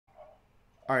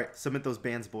All right, submit those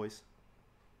bans, boys.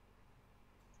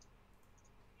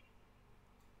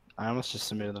 I almost just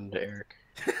submitted them to Eric.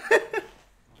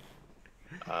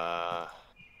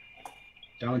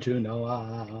 Don't you know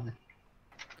I?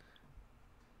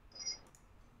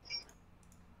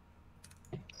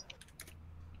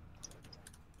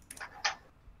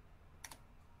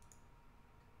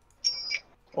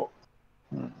 Oh.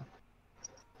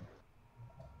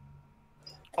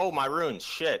 Oh, my runes.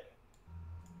 Shit.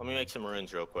 Let me make some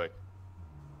runes real quick.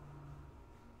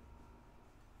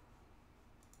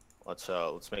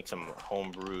 Let's make some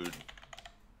homebrewed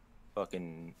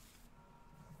fucking.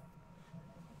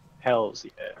 Hells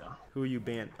yeah. Who are you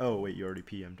banned? Oh wait, you already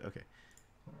PM'd. Okay.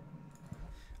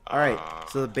 All right.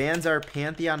 So the bans are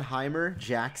Pantheon, Heimer,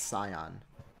 Jax, Scion.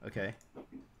 Okay.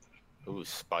 Ooh,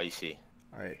 spicy.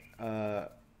 All right.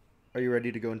 Are you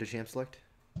ready to go into champ select?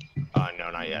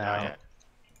 No, not yet. No. Not yet.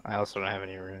 I also don't have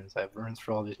any runes. I have runes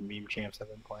for all these meme champs I've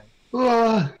been playing.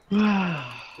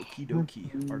 Okie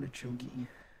dokie. Artichoke.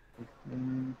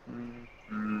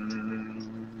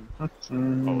 Oh,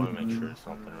 let me make sure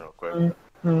something real quick.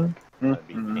 That'd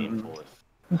be painful if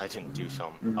I didn't do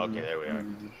something. Okay, there we are.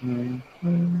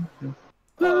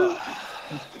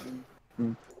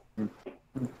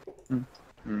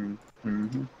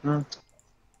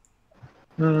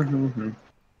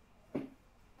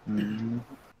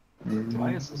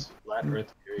 Why is this flat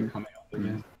Earth theory coming up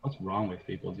again? What's wrong with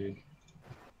people, dude?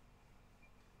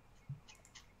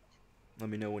 Let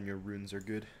me know when your runes are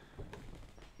good.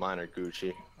 Mine are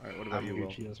Gucci. All right. What about you, Will?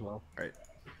 Gucci as well. All right.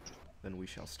 Then we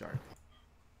shall start.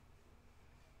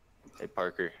 Hey,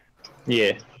 Parker.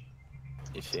 Yeah,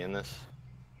 You seeing this?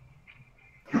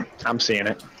 I'm seeing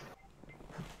it.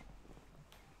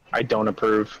 I don't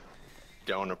approve.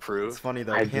 Don't approve? It's funny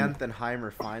though. Panth and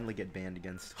Heimer finally get banned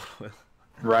against Will.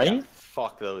 Right? Yeah,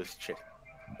 fuck those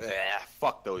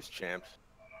fuck those champs.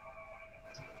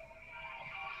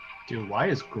 Dude, why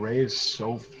is Graves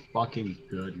so fucking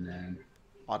good, man?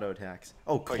 Auto attacks.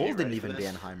 Oh, Cole you didn't ready even for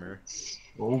ban this? Heimer.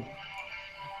 Oh,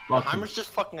 fucking. Heimer's just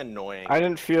fucking annoying. I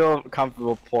didn't feel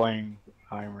comfortable playing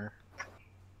Heimer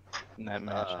in that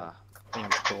matchup. Damn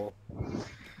cool.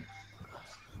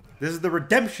 This is the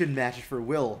redemption match for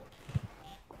Will.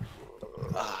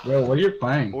 Bro, what are you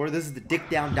playing? Or this is the dick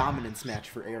down dominance match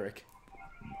for Eric.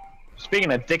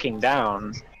 Speaking of dicking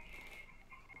down,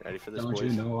 Ready for this, Don't boys?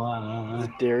 you know is I?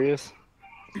 it Darius?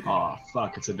 Oh,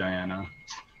 fuck, it's a Diana.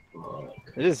 Fuck.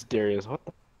 It is Darius. What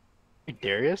the? Hey,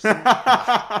 Darius?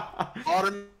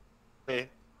 Autumn.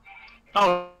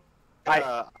 Oh,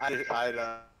 Yeah.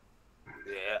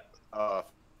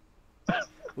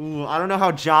 Ooh, I don't know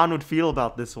how John would feel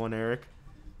about this one, Eric.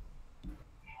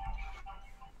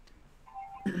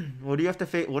 What do you have to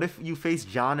face? What if you face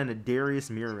John in a Darius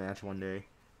mirror match one day?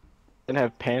 didn't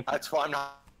have Panther. That's why I'm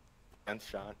not against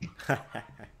Sean.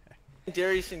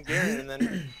 Darius and Garen, and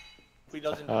then if he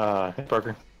doesn't. Hey,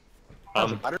 Parker. I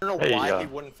don't know hey, why he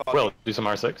wouldn't fucking. Will, do some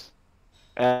R6.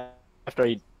 After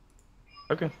I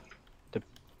Okay.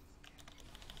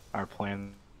 our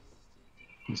plan.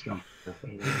 Let's go.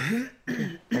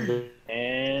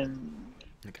 And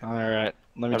Okay. all right,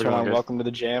 let me turn Everyone on good? "Welcome to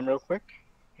the Jam" real quick.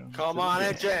 Come on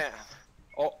and jam.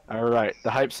 Oh, All right,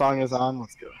 the hype song is on.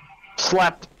 Let's go.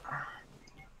 Slept.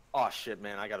 oh shit,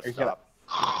 man, I gotta You stop.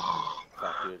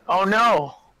 Fuck, dude. Oh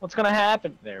no! What's gonna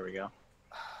happen? There we go.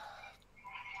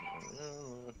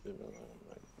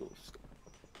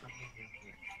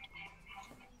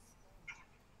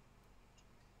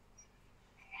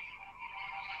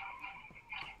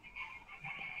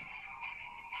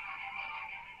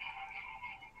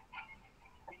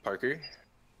 Parker,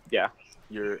 Yeah.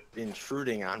 you're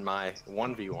intruding on my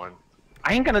 1v1.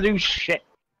 I ain't gonna do shit.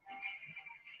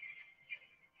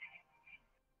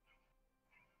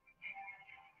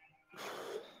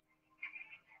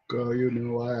 Girl, you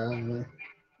know I.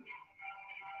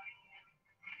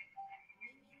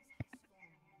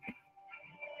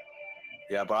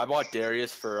 Yeah, but I bought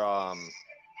Darius for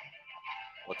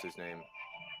what's his name?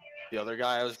 The other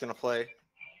guy I was gonna play.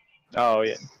 Oh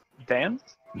yeah. Dan?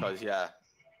 Cause yeah,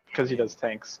 Because he does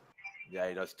tanks. yeah,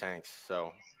 he does tanks.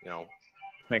 So you know,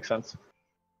 Makes sense.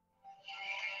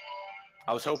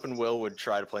 I was hoping Will would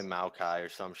try to play Maokai or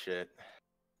some shit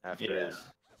after Yeah. his.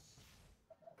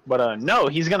 But no,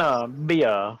 he's gonna be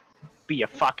a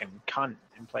fucking cunt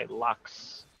and play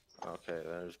Lux. Okay,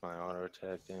 there's my auto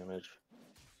attack damage.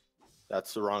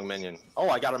 That's the wrong minion. Oh,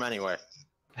 I got him anyway.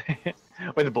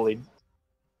 With a bleed.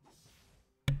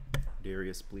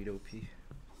 Darius bleed OP.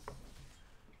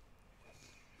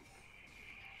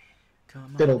 Come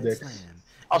on Fiddle and dicks. slam.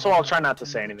 Also, I'll try not to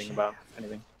say anything about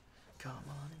anything. Come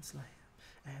on and slam,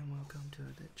 and welcome to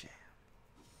the jam.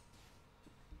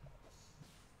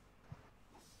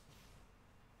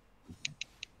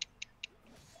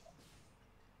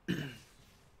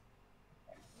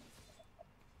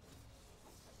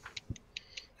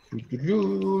 Aw,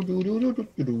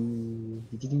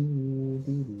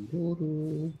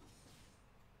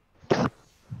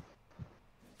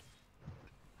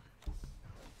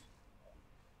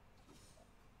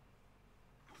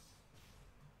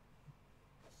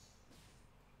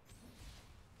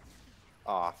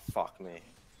 fuck me.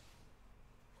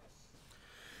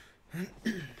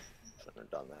 Shouldn't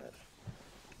have done that.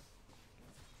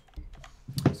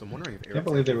 So I'm wondering if Can't Eric's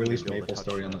believe they actually gonna released be able to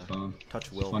MapleStory on the phone. touch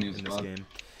It's Will funny in as this fuck. game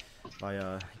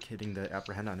by hitting the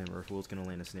apprehend on him, or if Will's gonna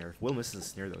land a snare. If Will misses a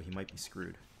snare though, he might be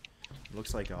screwed. It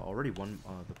looks like already one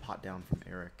the pot down from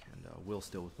Eric, and Will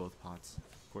still with both pots.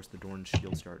 Of course, the Dorn's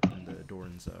shield start and the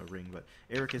Dorn's ring, but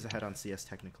Eric is ahead on CS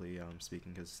technically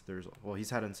speaking, because well,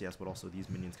 he's ahead on CS, but also these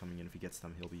minions coming in. If he gets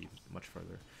them, he'll be much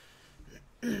further.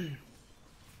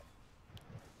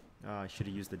 I should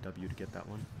have used the W to get that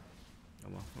one. Oh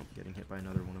well, getting hit by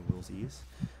another one of Will's E's.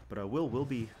 But Will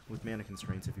be with mana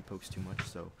constraints if he pokes too much,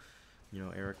 so, you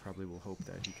know, Eric probably will hope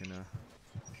that he can...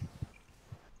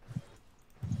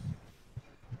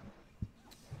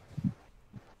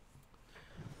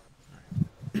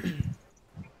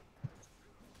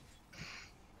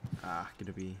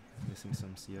 gonna be missing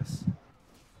some CS.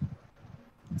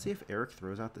 Let's see if Eric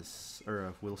throws out this, or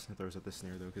if Will throws out the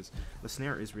snare though, because the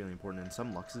snare is really important. In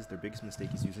some Luxes, their biggest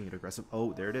mistake is using it aggressive.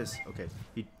 Oh, there it is. Okay,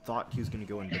 he thought he was going to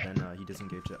go in, but then he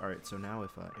disengaged it. Alright, so now if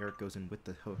Eric goes in with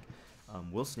the hook,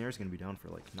 Will's snare is going to be down for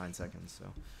like 9 seconds,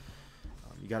 so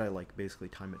you gotta like basically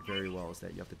time it very well, is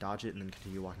that you have to dodge it and then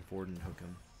continue walking forward and hook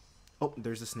him. Oh,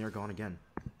 there's the snare gone again.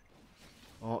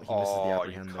 Oh, he misses the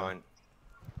apprehend though.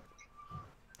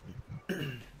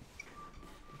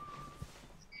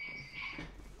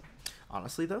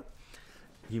 Honestly though,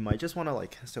 you might just want to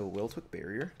like, so Will took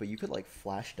barrier, but you could like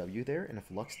flash W there, and if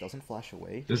Lux doesn't flash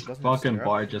away, This doesn't fucking snare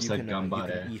bar up, just you said can, gun you by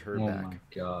can eat her Oh back. my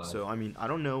god. So I mean, I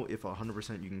don't know if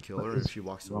 100% you can kill her What if is she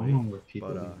walks wrong away, with people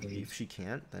but these days? if she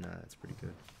can't, then it's pretty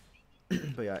good.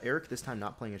 But yeah, Eric this time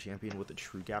not playing a champion with a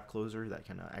true gap closer that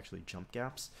can actually jump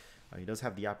gaps. He does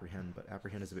have the apprehend, but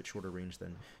apprehend is a bit shorter range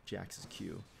than Jax's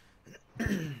Q.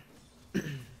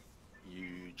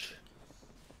 Huge.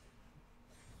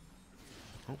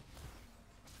 Oh.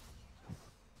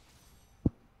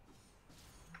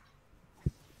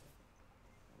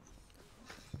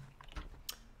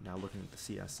 Now looking at the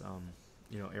CS,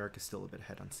 you know, Eric is still a bit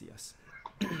ahead on CS.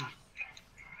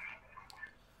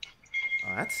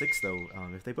 At 6 though,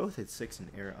 if they both hit 6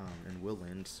 and Will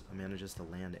manages to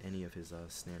land any of his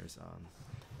snares,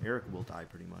 Eric will die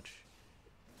pretty much.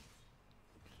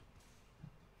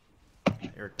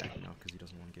 Eric backing out because he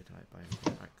doesn't want to get tonight by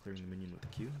not clearing the minion with the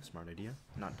Q. Smart idea.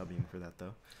 Not Wing for that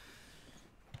though.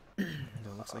 It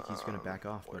looks like he's going to back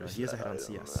off, but he is ahead on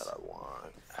CS. That I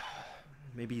want?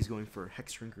 Maybe he's going for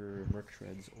Hex Shrinker, Merc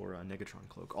Shreds, or Negatron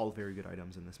Cloak. All very good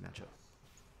items in this matchup.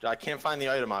 I can't find the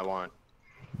item I want.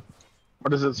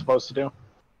 What is it supposed to do?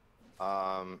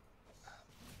 I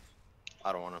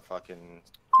don't want to fucking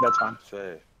That's fine.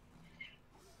 say.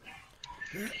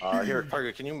 Here,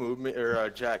 Parker, can you move me, or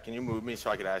Jack, can you move me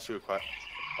so I could ask you a question?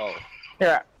 Oh,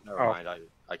 Yeah. never mind.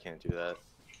 I can't do that.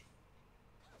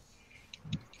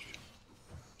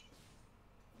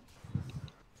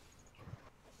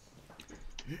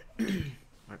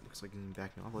 Alright, looks like he's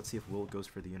backing off. Let's see if Will goes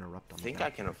for the interrupt on I the think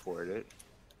back. I can afford it.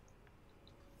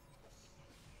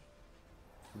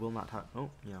 Will not oh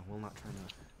yeah, Will not trying to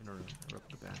interrupt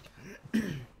the back.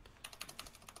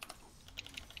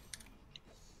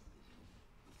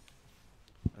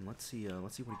 And let's see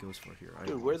what he goes for here.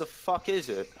 Dude, where the fuck is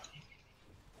it?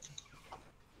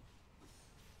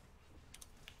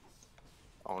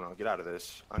 Oh no, get out of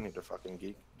this. I need to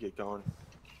fucking get going.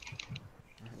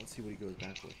 Alright, let's see what he goes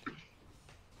back with.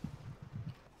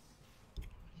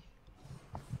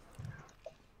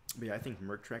 But yeah, I think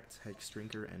Merctract, Hex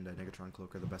Shrinker, and Negatron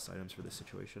Cloak are the best items for this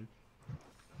situation.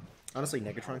 Honestly,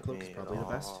 Negatron Cloak is probably the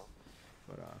best,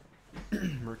 but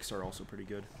Mercs are also pretty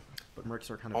good. But Mercs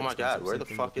are kind of Oh my god, expensive, where same the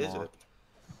thing fuck with is Maw. it?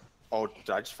 Oh, did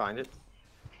I just find it?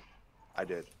 I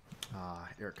did.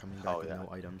 Eric coming back Oh, with yeah. no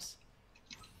items.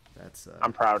 That's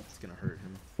I'm proud. It's gonna hurt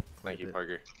him. quite Thank a you, bit.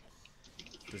 Parker.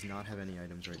 Does not have any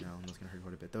items right now, and that's gonna hurt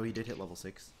quite a bit. Though he did hit level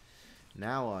 6.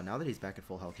 Now that he's back at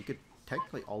full health, he could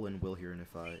technically all in Will here, and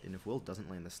if Will doesn't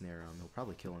land the snare, he'll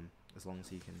probably kill him as long as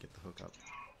he can get the hook up.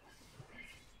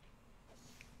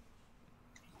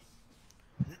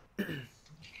 Yeah,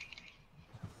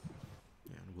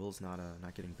 and Will's not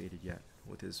getting baited yet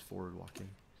with his forward walking.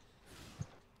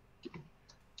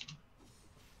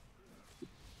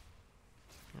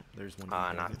 Oh, there's one.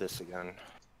 Not this again.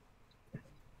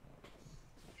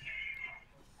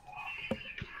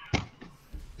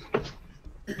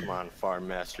 Come on, Farm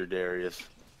Master Darius.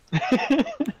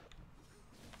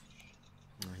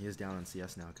 he is down on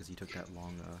CS now because he took that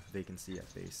long vacancy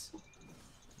at base.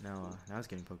 Now he's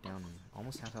getting poked down and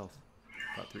almost half health.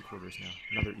 About 3/4 now.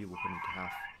 Another E will put him to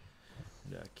half.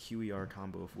 And a QER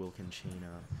combo if Will can chain.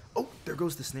 Oh, there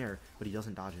goes the snare, but he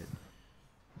doesn't dodge it.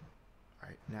 All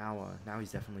right, now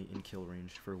he's definitely in kill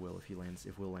range for Will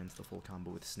if Will lands the full combo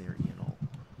with snare E and all.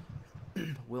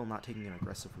 Will not taking an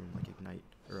aggressive rune like Ignite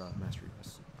or Mastery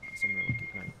Summoner like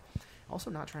Ignite.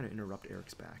 Also not trying to interrupt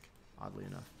Eric's back, oddly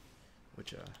enough,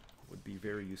 which would be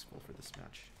very useful for this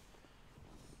match.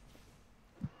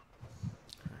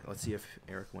 Alright, let's see if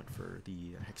Eric went for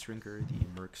the Hex Drinker,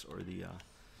 the Mercs, or the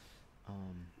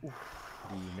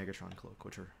Negatron Cloak,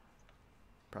 which are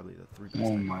probably the 3 best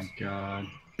Oh items. my god.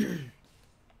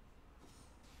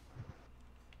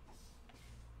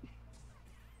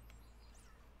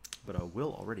 But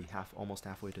Will already almost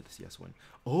halfway to the CS win.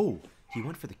 Oh, he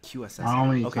went for the QSS. How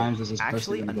many okay, times is this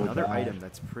actually person gonna go another down? item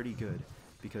that's pretty good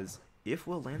because if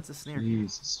Will lands the snare,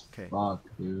 Jesus okay, fuck,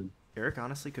 dude. Eric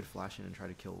honestly could flash in and try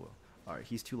to kill Will. All right,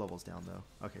 he's 2 levels down though.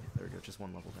 Okay, there we go, just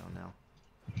 1 level down now.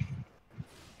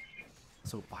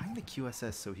 So buying the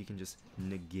QSS so he can just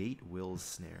negate Will's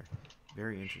snare.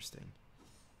 Very interesting.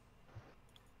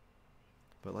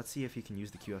 But let's see if he can use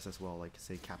the QSS well, like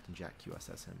say Captain Jack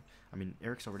QSS him. I mean,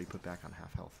 Eric's already put back on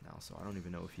half health now, so I don't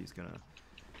even know if he's gonna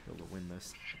be able to win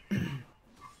this.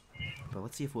 But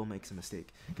let's see if Will makes a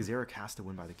mistake, because Eric has to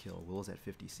win by the kill. Will is at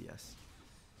 50 CS.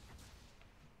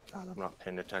 God, I'm not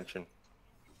paying attention.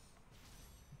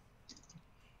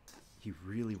 He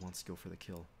really wants to go for the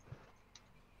kill.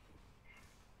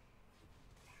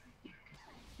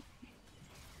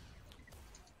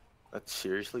 That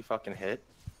seriously fucking hit?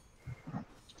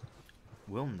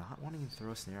 Will not wanting to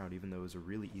throw a snare out, even though it was a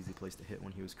really easy place to hit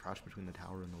when he was crouched between the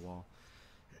tower and the wall.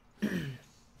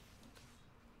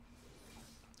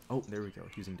 Oh, there we go,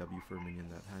 using W for a minion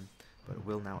that time. But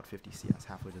Will now at 50 CS,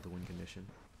 halfway to the win condition.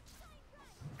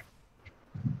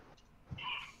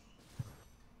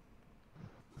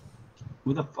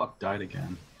 Who the fuck died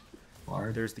again?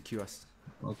 Bard? There's the QS.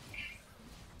 Look.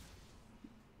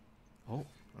 Oh,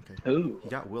 okay. Ooh. He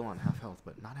got Will on half health,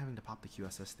 but not having to pop the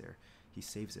QSS there. He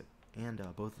saves it. And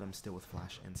both of them still with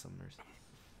Flash and Summoners.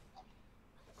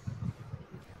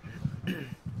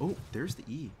 Oh, there's the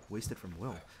E. Wasted from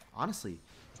Will. Honestly,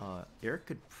 Eric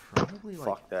could probably, like...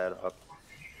 Fuck that up.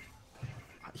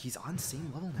 He's on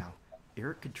same level now.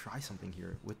 Eric could try something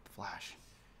here with Flash.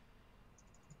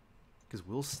 Because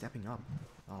Will's stepping up.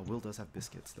 Will does have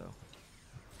biscuits, though.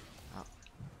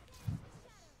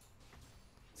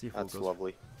 See if Will That's goes...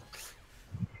 lovely.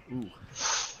 Ooh,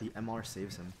 the MR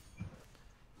saves him.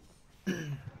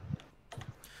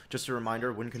 Just a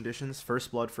reminder, win conditions,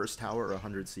 first blood, first tower, or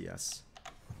 100 CS.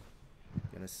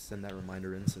 Gonna send that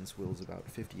reminder in since Will's about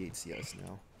 58 CS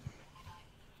now.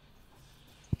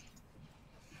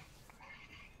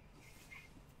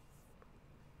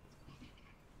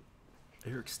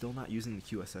 Eric's still not using the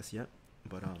QSS yet,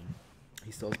 but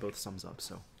he still has both sums up,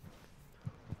 so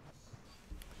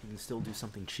he can still do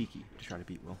something cheeky to try to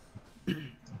beat Will.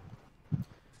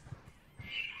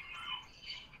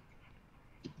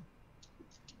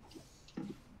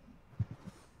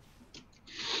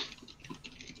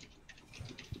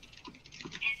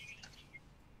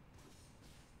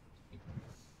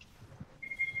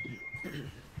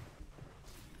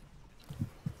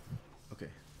 Okay,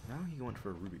 now he went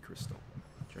for a Ruby Crystal.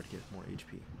 Try to get more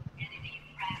HP.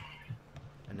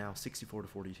 And now 64 to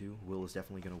 42. Will is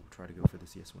definitely going to try to go for the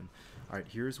CS win. Alright,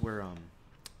 here's where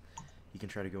he can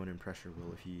try to go in and pressure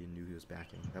Will if he knew he was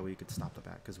backing. That way he could stop the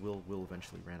back, because Will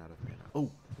eventually ran out of mana. Oh,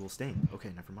 Will's staying.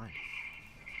 Okay, never mind.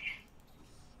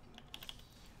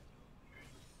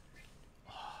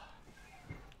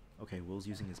 Okay, Will's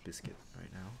using his biscuit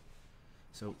right now.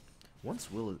 So, once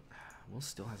Will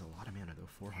still has a lot of mana though,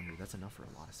 400. That's enough for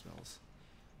a lot of spells.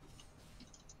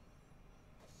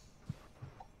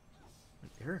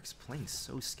 And Eric's playing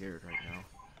so scared right now.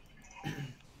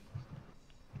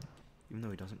 Even though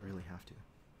he doesn't really have to.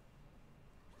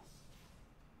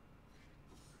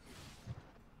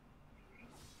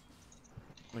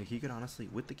 Like, he could honestly,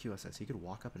 with the QSS, he could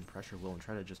walk up and pressure Will and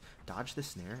try to just dodge the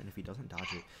snare, and if he doesn't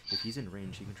dodge it, if he's in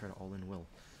range, he can try to all-in Will.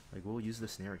 Like, Will use the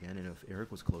snare again, and if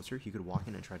Eric was closer, he could walk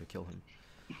in and try to kill him.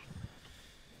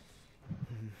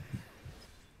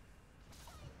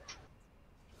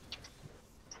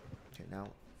 Okay, now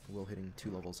Will hitting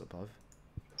 2 levels above.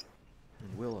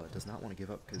 And Will does not want to give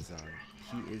up, because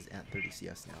he is at 30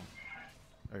 CS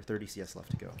now. Or 30 CS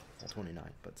left to go. Well, 29,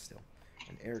 but still.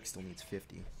 And Eric still needs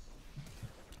 50.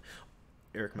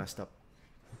 Eric messed up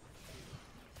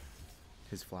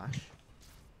his flash,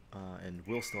 and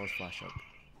Will still has flash up.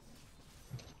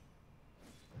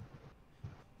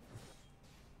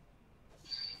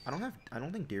 I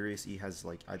don't think Darius E has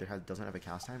like doesn't have a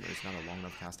cast time, or it's not a long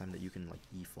enough cast time that you can like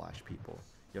E flash people.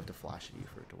 You have to flash E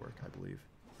for it to work, I believe.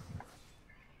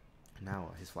 And now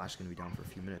his flash is gonna be down for a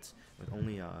few minutes with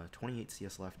only 28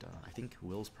 CS left. I think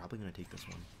Will's probably gonna take this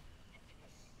one.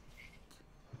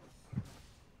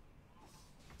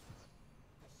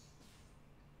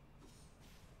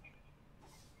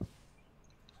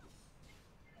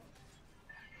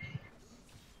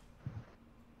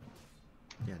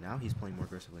 Yeah, now he's playing more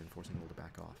aggressively and forcing Will to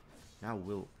back off. Now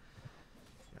Will,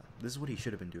 yeah, this is what he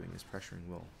should have been doing, is pressuring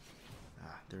Will.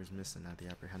 Ah, there's miss and at the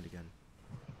apprehend again.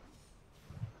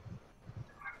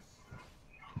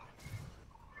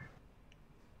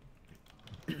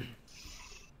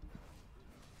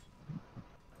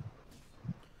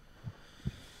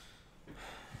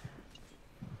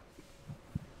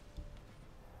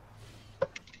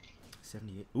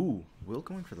 Ooh, Will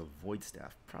going for the Void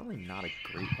Staff. Probably not a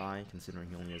great buy, considering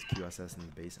he only has QSS and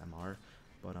the base MR.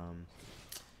 But,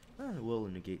 it will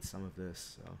negate some of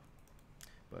this, so.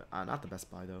 But, not the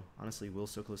best buy, though. Honestly,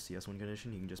 Will's so close to CS1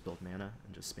 condition, he can just build mana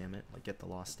and just spam it. Like, get the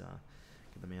lost,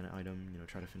 get the mana item, you know,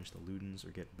 try to finish the Ludens,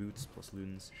 or get boots plus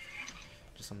Ludens.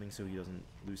 Just something so he doesn't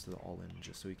lose to the all-in,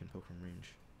 just so he can poke from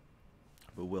range.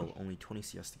 But Will, only 20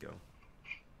 CS to go.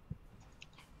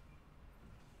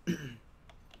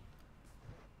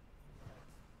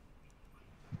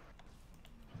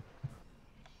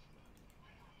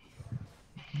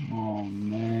 Oh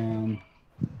man.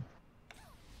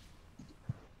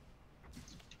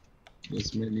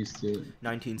 This mid needs to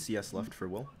 19 CS left for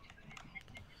Will.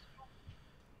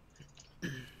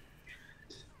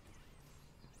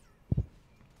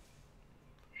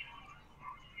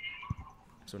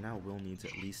 So now Will needs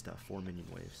at least 4 minion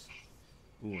waves.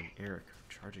 Ooh, and Eric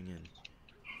charging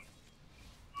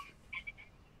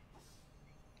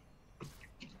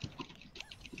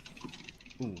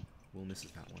in. Ooh, Will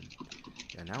misses that one.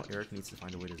 Yeah, now Eric needs to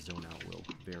find a way to zone out Will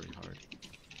very hard.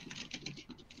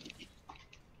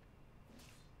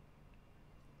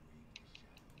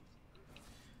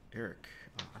 Eric,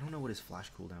 I don't know what his flash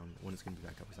cooldown, when it's going to be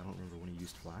back up, because I don't remember when he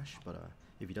used flash, but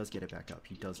if he does get it back up,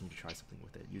 he does need to try something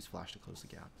with it. Use flash to close the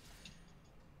gap.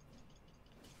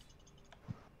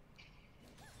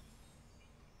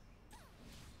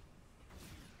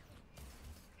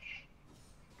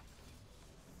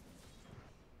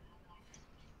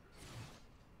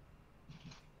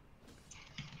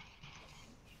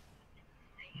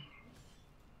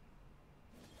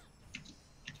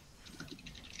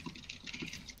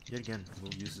 Yet again,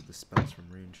 Will uses the spells from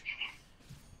range.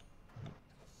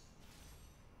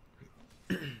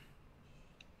 Oh,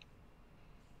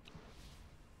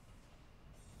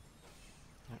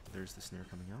 there's the snare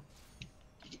coming out.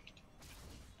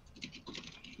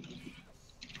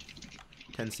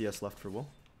 10 CS left for Will.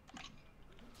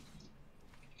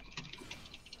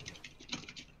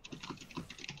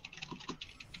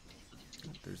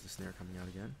 Oh, there's the snare coming out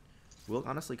again. Will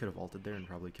honestly could have ulted there and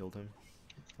probably killed him.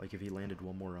 Like, if he landed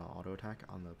one more auto attack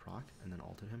on the proc and then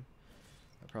ulted him,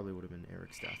 that probably would have been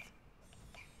Eric's death.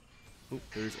 Oh,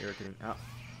 there's Eric getting out.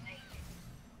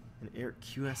 And Eric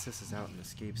QSS is out and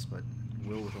escapes, but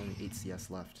Will with only 8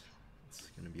 CS left. It's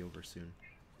going to be over soon.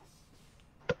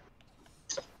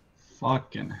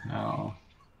 fucking hell.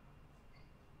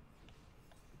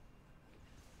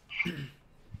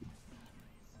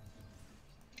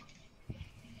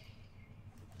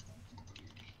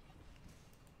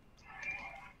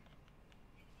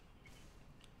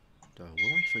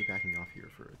 Will actually backing off here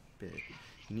for a bit.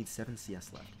 He needs 7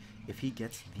 CS left. If he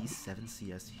gets these 7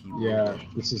 CS, he will Yeah, win.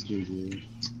 this is GG.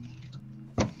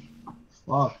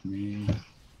 Fuck me.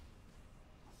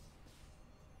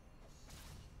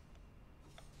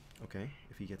 Okay,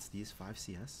 if he gets these 5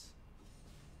 CS.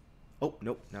 Oh,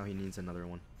 nope, now he needs another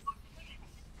one.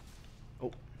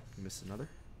 Oh, he missed another.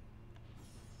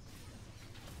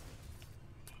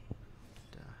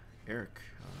 And, Eric,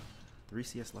 3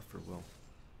 CS left for Will.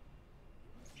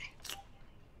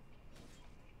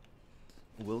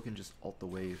 Will can just ult the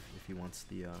wave if he wants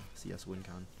the CS win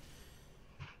con.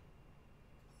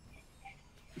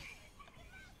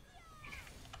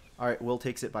 Alright, Will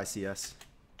takes it by CS.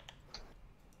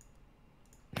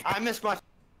 I missed my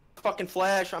fucking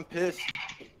flash. I'm pissed.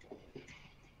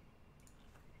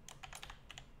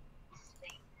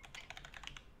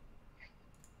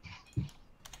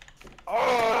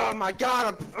 Oh my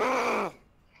god.